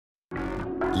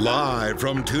Live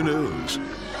from 2 News.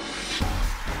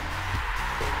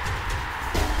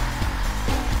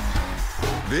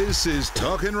 This is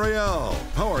Talkin Real,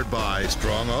 powered by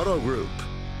Strong Auto Group.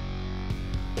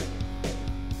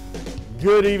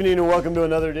 Good evening and welcome to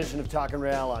another edition of Talkin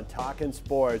Real on Talkin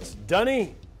Sports.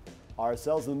 Dunny,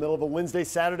 RSL's in the middle of a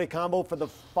Wednesday-Saturday combo for the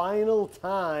final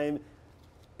time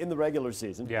in the regular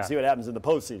season. Yeah. We'll see what happens in the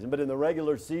postseason, but in the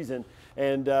regular season,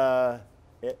 and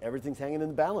everything's hanging in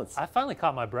the balance. I finally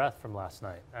caught my breath from last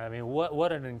night. I mean,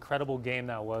 what an incredible game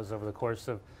that was over the course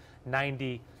of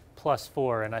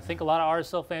 90+4. And I think a lot of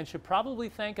RSL fans should probably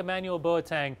thank Emmanuel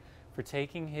Boateng for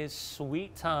taking his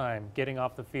sweet time getting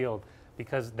off the field,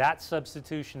 because that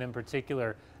substitution in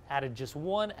particular added just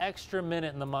one extra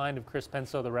minute in the mind of Chris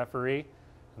Penso, the referee,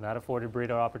 and that afforded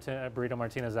Brito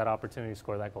Martinez that opportunity to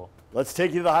score that goal. Let's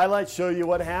take you to the highlights, show you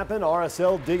what happened.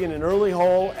 RSL digging an early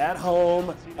hole at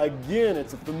home. Again,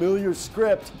 it's a familiar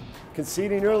script.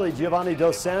 Conceding early, Giovanni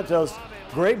Dos Santos.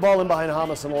 Great ball in behind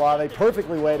James Olave,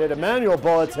 perfectly weighted. Emmanuel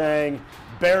Boateng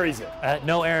buries it.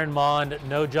 No Aaron Mond,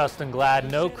 no Justin Glad,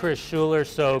 no Chris Schuler.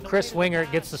 So Chris Wingert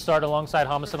gets to start alongside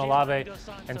James Olave.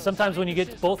 And sometimes when you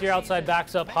get both your outside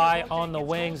backs up high on the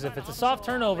wings, if it's a soft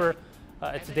turnover,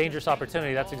 it's a dangerous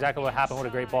opportunity. That's exactly what happened. What a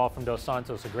great ball from Dos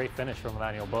Santos. A great finish from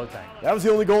Emmanuel Boateng. That was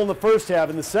the only goal in the first half.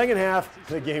 In the second half,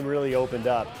 the game really opened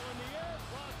up.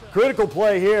 Critical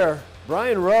play here.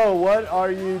 Brian Rowe, what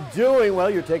are you doing?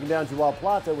 Well, you're taking down Joao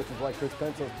Plata, which is why Chris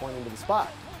Penso is pointing to the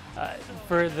spot.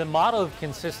 For the model of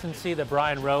consistency that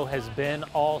Brian Rowe has been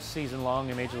all season long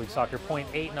in Major League Soccer,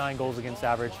 .89 goals against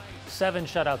average, 7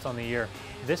 shutouts on the year,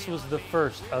 this was the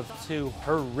first of 2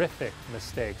 horrific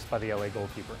mistakes by the LA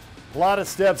goalkeeper. Plata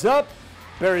steps up,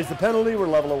 buries the penalty. We're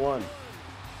level at 1.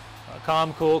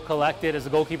 Calm, cool, collected as the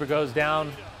goalkeeper goes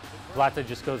down. Plata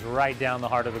just goes right down the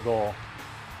heart of the goal.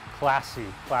 Classy,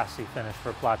 classy finish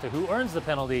for Plata, who earns the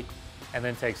penalty and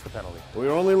then takes the penalty. We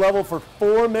were only level for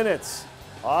 4 minutes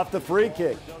off the free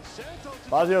kick.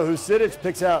 Fazio Husidic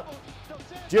picks out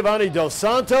Giovanni Dos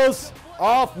Santos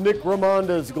off Nick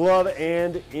Ramonda's glove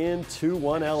and in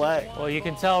 2-1 LA. Well, you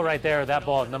can tell right there, that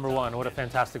ball, number one, what a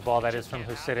fantastic ball that is from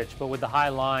Husidic. But with the high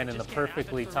line and the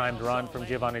perfectly timed run from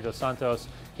Giovanni Dos Santos,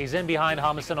 he's in behind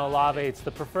James Olave. It's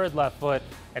the preferred left foot,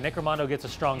 and Nick Ramondo gets a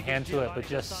strong hand to it, but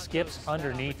just skips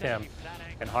underneath him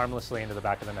and harmlessly into the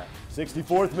back of the net.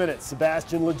 64th minute,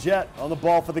 Sebastian Lletget on the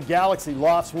ball for the Galaxy.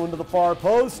 Lofts one to the far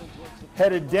post.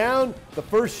 Headed down, the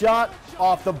first shot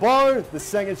off the bar, the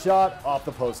second shot off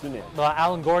the post and in. Well,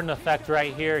 Alan Gordon effect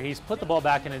right here. He's put the ball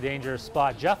back in a dangerous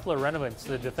spot. Jeff Larentowicz,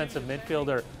 the defensive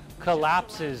midfielder,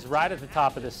 collapses right at the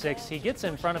top of the 6. He gets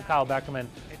in front of Kyle Beckerman,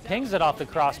 pings it off the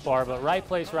crossbar, but right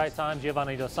place, right time.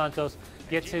 Giovanni Dos Santos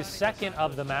gets his second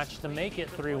of the match to make it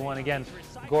 3-1. Again,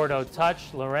 Gordo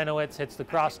touch, Larentowicz hits the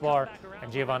crossbar,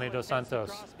 and Giovanni Dos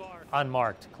Santos,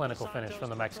 unmarked, clinical finish from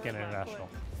the Mexican international.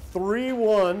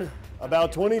 3-1,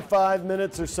 about 25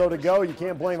 minutes or so to go. You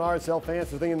can't blame RSL fans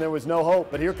for thinking there was no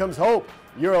hope, but here comes hope.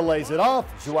 Euro lays it off,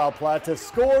 Joao Plata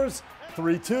scores,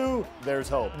 3-2, there's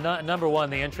hope. Number one,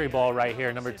 the entry ball right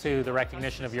here. Number two, the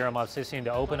recognition of Juromov Sissien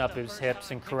to open up his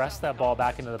hips and caress that ball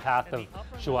back into the path of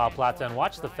Joao Plata. And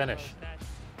watch the finish.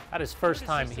 At his first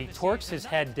time, he torques his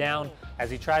head down as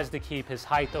he tries to keep his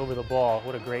height over the ball.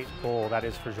 What a great goal that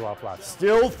is for Joao Plata.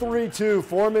 Still 3-2,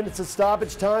 4 minutes of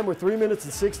stoppage time. We're 3 minutes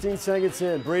and 16 seconds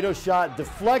in. Brito's shot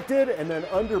deflected and then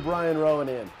under Brian Rowe and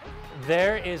in.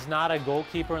 There is not a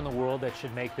goalkeeper in the world that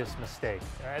should make this mistake.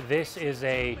 This is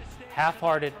a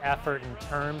half-hearted effort in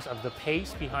terms of the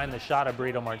pace behind the shot of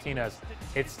Brito Martinez.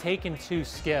 It's taken 2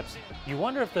 skips. You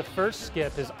wonder if the first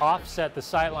skip has offset the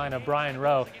sightline of Brian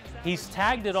Rowe. He's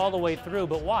tagged it all the way through,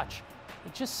 but watch,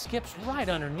 it just skips right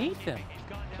underneath him.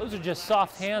 Those are just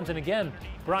soft hands, and again,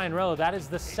 Brian Rowe, that is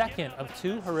the second of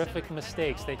 2 horrific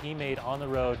mistakes that he made on the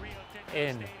road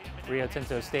in Rio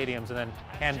Tinto stadiums, and then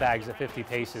handbags at 50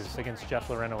 paces against Jeff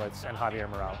Larentowicz and Javier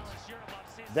Morales.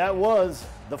 That was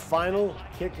the final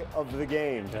kick of the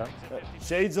game. Yeah.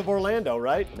 Shades of Orlando,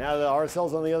 right? Now the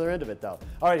RSL's on the other end of it, though.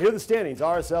 All right, here are the standings.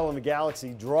 RSL and the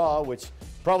Galaxy draw, which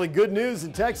probably good news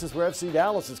in Texas, where FC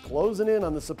Dallas is closing in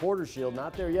on the Supporters Shield.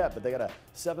 Not there yet, but they got a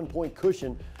 7-point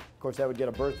cushion. Of course, that would get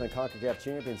a berth in the CONCACAF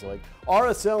Champions League.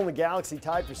 RSL and the Galaxy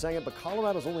tied for second, but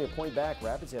Colorado's only a point back.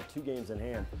 Rapids have 2 games in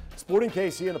hand. Sporting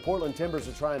KC and the Portland Timbers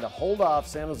are trying to hold off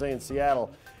San Jose and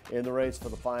Seattle in the race for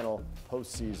the final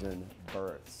postseason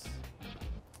berths.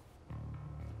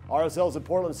 RSL's in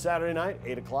Portland Saturday night,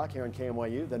 8 o'clock here on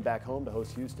KMYU, then back home to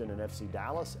host Houston and FC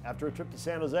Dallas. After a trip to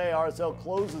San Jose, RSL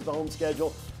closes the home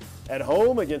schedule at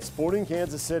home against Sporting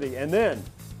Kansas City. And then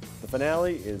the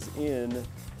finale is in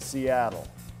Seattle.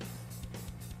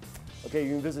 Okay,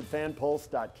 you can visit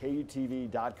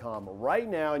fanpulse.kutv.com right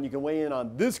now, and you can weigh in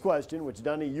on this question, which,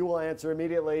 Dunny, you will answer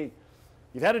immediately.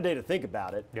 You've had a day to think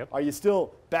about it. Yep. Are you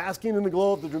still basking in the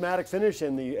glow of the dramatic finish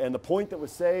and the point that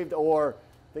was saved, or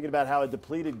thinking about how a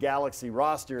depleted Galaxy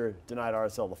roster denied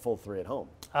RSL the full 3 at home?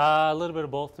 A little bit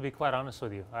of both, to be quite honest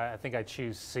with you. I think I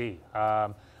choose C.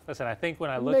 Listen, I think when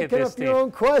I look at this team, your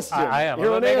own question. I am. I'm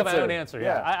going to make up my own answer.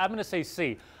 Yeah, I'm going to say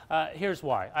C. Here's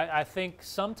why. I think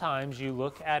sometimes you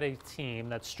look at a team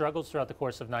that struggles throughout the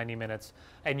course of 90 minutes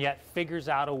and yet figures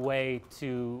out a way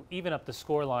to even up the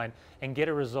scoreline and get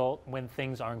a result when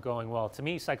things aren't going well. To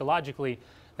me, psychologically,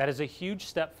 that is a huge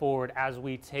step forward as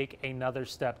we take another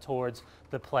step towards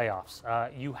the playoffs.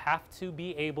 You have to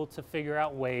be able to figure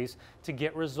out ways to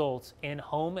get results in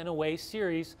home and away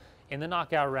series in the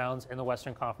knockout rounds in the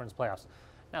Western Conference playoffs.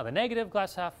 Now, the negative,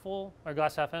 glass half full or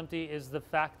glass half empty, is the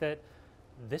fact that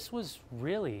this was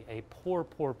really a poor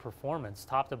performance,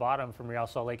 top to bottom, from Real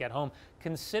Salt Lake at home,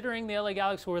 considering the LA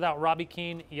Galaxy were without Robbie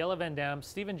Keane, Jelle Van Dam,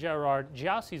 Steven Gerrard,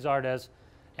 Gyasi Zardes,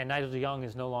 and Nigel de Jong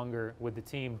is no longer with the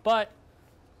team. But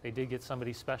they did get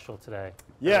somebody special today,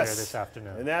 earlier this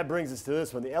afternoon. And that brings us to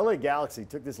this one. The LA Galaxy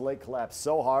took this late collapse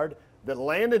so hard that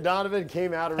Landon Donovan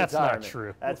came out of retirement. That's not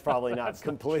true. That's probably not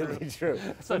completely true.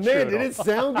 But man, did it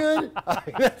sound good?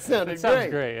 That sounded It sounds great.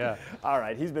 great, yeah. All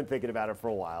right, he's been thinking about it for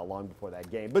a while, long before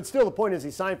that game. But still, the point is he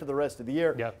signed for the rest of the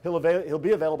year. Yep. He'll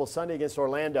be available Sunday against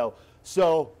Orlando.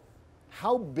 So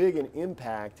how big an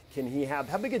impact can he have?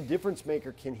 How big a difference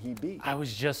maker can he be? I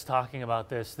was just talking about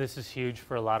this. This is huge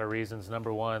for a lot of reasons.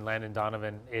 Number one, Landon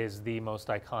Donovan is the most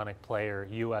iconic player,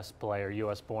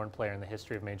 U.S.-born player in the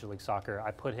history of Major League Soccer. I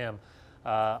put him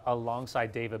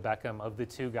alongside David Beckham of the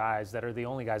two guys that are the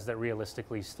only guys that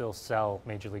realistically still sell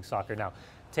Major League Soccer. Now,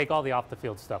 take all the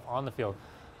off-the-field stuff. On the field,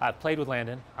 I've played with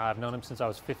Landon. I've known him since I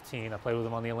was 15. I played with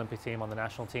him on the Olympic team, on the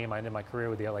national team. I ended my career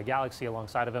with the LA Galaxy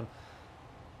alongside of him.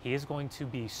 He is going to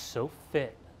be so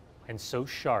fit and so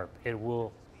sharp, it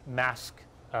will mask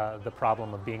the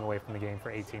problem of being away from the game for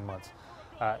 18 months.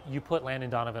 You put Landon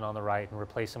Donovan on the right and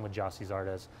replace him with Gyasi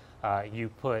Zardes. You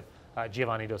put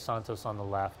Giovanni Dos Santos on the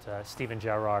left, Steven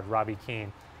Gerrard, Robbie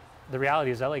Keane. The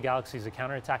reality is LA Galaxy is a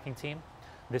counterattacking team.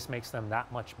 This makes them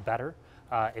that much better.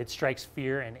 It strikes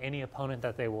fear in any opponent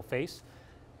that they will face.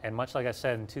 And much like I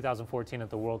said in 2014 at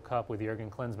the World Cup with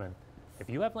Jurgen Klinsmann, if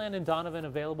you have Landon Donovan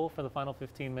available for the final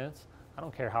 15 minutes, I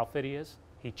don't care how fit he is,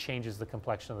 he changes the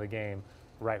complexion of the game,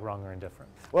 right, wrong, or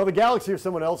indifferent. Well, the Galaxy are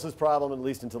someone else's problem, at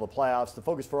least until the playoffs. The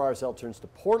focus for RSL turns to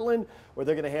Portland, where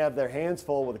they're going to have their hands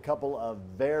full with a couple of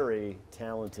very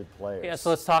talented players. Yeah, so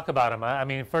let's talk about them. I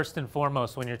mean, first and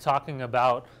foremost, when you're talking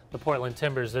about the Portland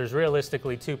Timbers, there's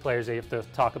realistically two players that you have to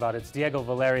talk about. It's Diego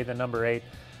Valeri, the number 8,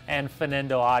 and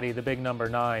Fernando Adi, the big number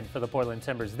 9 for the Portland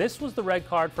Timbers. This was the red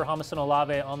card for Jameson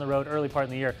Olave on the road early part in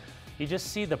the year. You just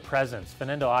see the presence.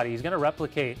 Fernando Adi, he's going to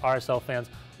replicate, RSL fans,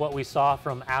 what we saw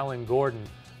from Alan Gordon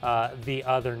the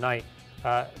other night.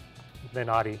 Then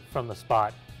Adi from the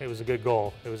spot. It was a good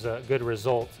goal. It was a good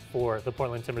result for the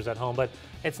Portland Timbers at home. But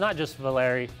it's not just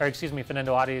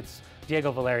Fernando Adi, it's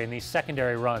Diego Valeri in these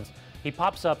secondary runs. He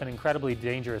pops up in incredibly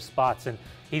dangerous spots, and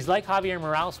he's like Javier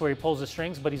Morales where he pulls the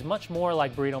strings, but he's much more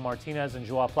like Burrito Martinez and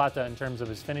Joao Plata in terms of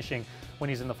his finishing when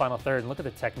he's in the final third. And look at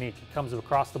the technique. He comes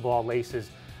across the ball, laces,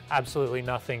 absolutely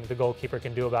nothing the goalkeeper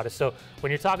can do about it. So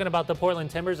when you're talking about the Portland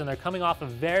Timbers and they're coming off a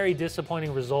very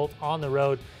disappointing result on the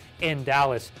road in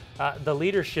Dallas, the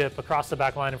leadership across the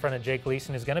back line in front of Jake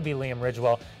Gleason is going to be Liam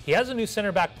Ridgewell. He has a new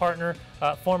center back partner,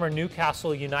 former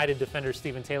Newcastle United defender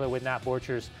Stephen Taylor, with Nat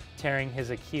Borchers tearing his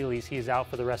Achilles. He is out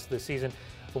for the rest of the season.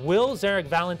 Will Zarek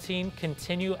Valentin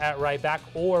continue at right back,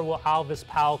 or will Alvis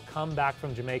Powell come back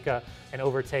from Jamaica and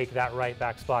overtake that right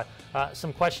back spot?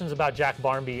 Some questions about Jack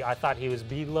Barmby. I thought he was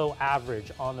below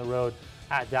average on the road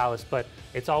at Dallas, but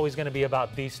it's always going to be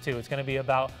about these two. It's going to be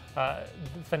about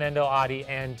Fernando Adi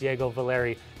and Diego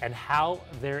Valeri and how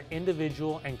their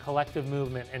individual and collective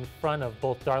movement in front of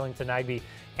both Darlington Nagbe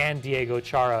and Diego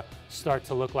Chara start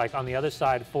to look like. On the other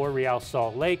side for Real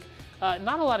Salt Lake,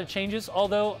 not a lot of changes,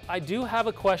 although I do have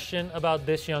a question about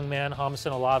this young man,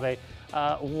 Jameson Olave.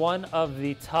 One of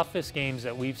the toughest games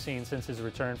that we've seen since his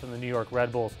return from the New York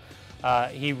Red Bulls.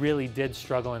 He really did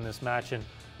struggle in this match, and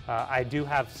I do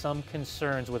have some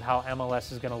concerns with how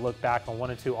MLS is going to look back on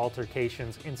 1 or 2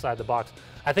 altercations inside the box.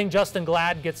 I think Justin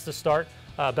Glad gets the start.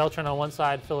 Beltran on one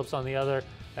side, Phillips on the other,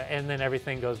 and then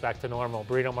everything goes back to normal.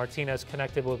 Burrito Martinez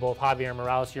connected with both Javier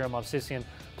Morales, Yermov Sisian,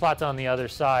 Plata on the other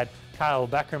side, Kyle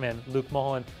Beckerman, Luke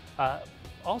Mullen.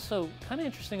 Also, kind of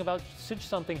interesting about should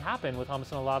something happen with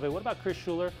Jameson Olave. What about Chris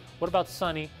Schuler? What about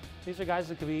Sonny? These are guys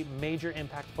that could be major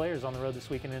impact players on the road this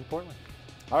weekend in Portland.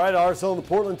 All right, RSL and the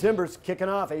Portland Timbers kicking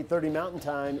off 8:30 Mountain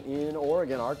Time in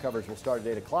Oregon. Our coverage will start at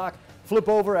 8 o'clock. Flip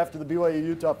over after the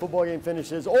BYU-Utah football game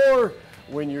finishes, or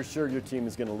when you're sure your team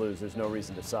is going to lose. There's no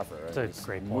reason to suffer. Right? That's a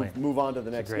great point. Move on to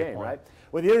the next game, right?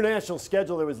 With the international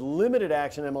schedule, there was limited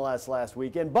action MLS last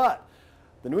weekend, but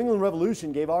the New England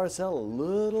Revolution gave RSL a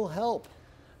little help.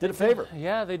 Did a favor.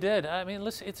 Yeah, they did. I mean,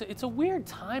 listen, it's a weird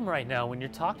time right now when you're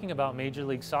talking about Major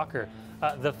League Soccer.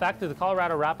 The fact that the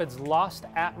Colorado Rapids lost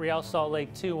at Real Salt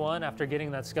Lake 2-1 after getting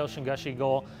that Skelshingushy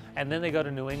goal, and then they go to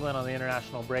New England on the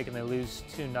international break and they lose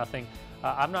 2-0.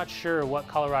 I'm not sure what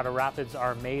Colorado Rapids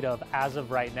are made of as of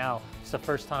right now. It's the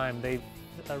first time they've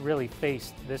really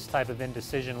faced this type of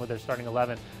indecision with their starting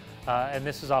 11. And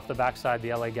this is off the backside,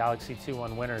 the LA Galaxy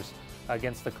 2-1 winners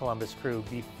against the Columbus Crew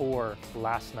before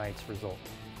last night's result.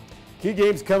 Key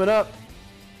games coming up.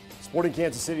 Sporting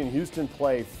Kansas City and Houston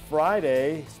play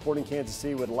Friday. Sporting Kansas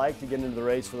City would like to get into the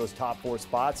race for those top 4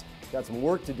 spots. Got some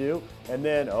work to do. And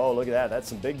then, oh, look at that. That's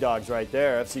some big dogs right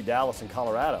there. FC Dallas and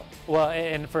Colorado. Well,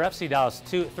 and for FC Dallas,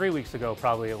 3 weeks ago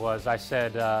probably it was, I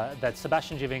said that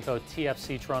Sebastian Giovinco,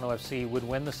 TFC, Toronto FC, would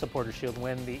win the Supporters' Shield,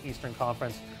 win the Eastern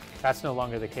Conference. That's no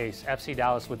longer the case. FC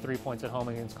Dallas with 3 points at home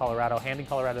against Colorado, handing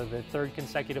Colorado their 3rd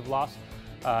consecutive loss.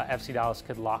 FC Dallas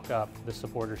could lock up the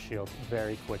Supporters' Shield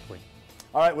very quickly.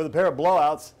 All right, with a pair of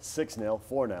blowouts, 6-0,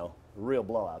 4-0, real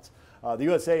blowouts. The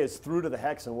USA is through to the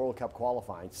Hex in World Cup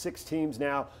qualifying. 6 teams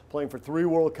now playing for 3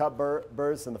 World Cup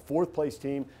berths, and the 4th place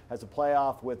team has a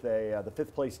playoff with the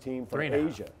 5th place team from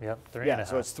Asia. Yep, 3.5. Yeah,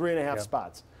 so it's 3.5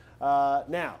 spots.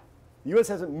 Now, the U.S.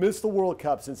 hasn't missed the World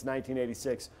Cup since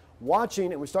 1986.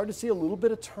 Watching, and we're starting to see a little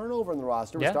bit of turnover in the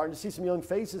roster. We're starting to see some young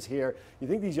faces here. You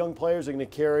think these young players are going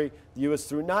to carry the U.S.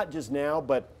 through, not just now,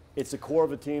 but it's the core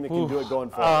of a team that can do it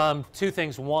going forward? 2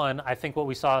 things. One, I think what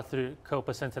we saw through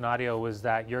Copa Centenario was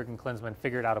that Jurgen Klinsmann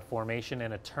figured out a formation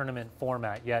in a tournament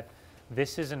format, yet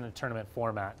this isn't a tournament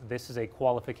format. This is a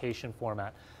qualification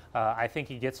format. I think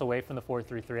he gets away from the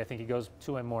 4-3-3. I think he goes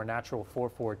to a more natural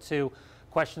 4-4-2.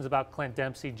 Questions about Clint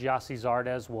Dempsey, Gyasi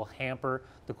Zardes will hamper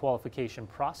the qualification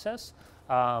process,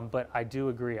 but I do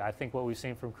agree. I think what we've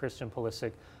seen from Christian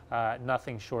Pulisic,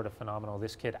 nothing short of phenomenal.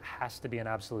 This kid has to be an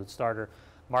absolute starter.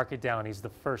 Mark it down. He's the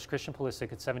first. Christian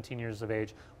Pulisic, at 17 years of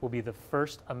age, will be the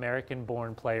first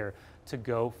American-born player to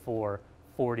go for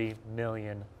 $40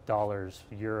 million,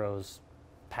 euros,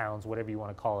 pounds, whatever you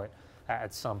want to call it,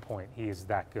 at some point. He is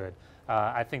that good.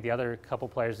 I think the other couple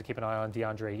players to keep an eye on,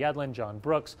 DeAndre Yedlin, John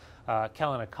Brooks,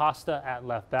 Kellen Acosta at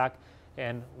left back.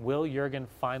 And will Jurgen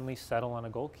finally settle on a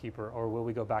goalkeeper, or will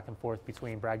we go back and forth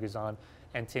between Brad Guzan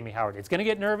and Timmy Howard? It's going to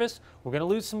get nervous. We're going to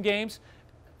lose some games.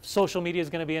 Social media is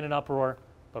going to be in an uproar,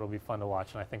 but it'll be fun to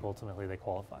watch, and I think ultimately they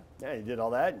qualify. Yeah, he did all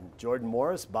that. And Jordan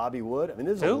Morris, Bobby Wood. I mean,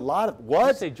 there's Who? a lot of Did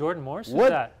you say Jordan Morris? Who's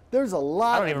that? There's a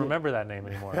lot. I don't even remember that name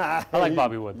anymore. I like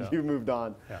Bobby Wood, though. You moved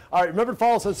on. Yeah. All right, remember to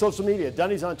follow us on social media.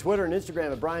 Dunny's on Twitter and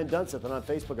Instagram at Brian Dunseth, and on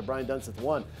Facebook at Brian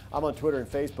Dunseth1. I'm on Twitter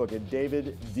and Facebook at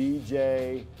David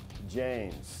DJ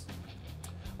James.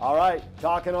 All right,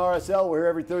 Talkin' RSL. We're here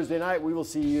every Thursday night. We will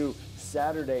see you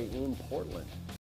Saturday in Portland.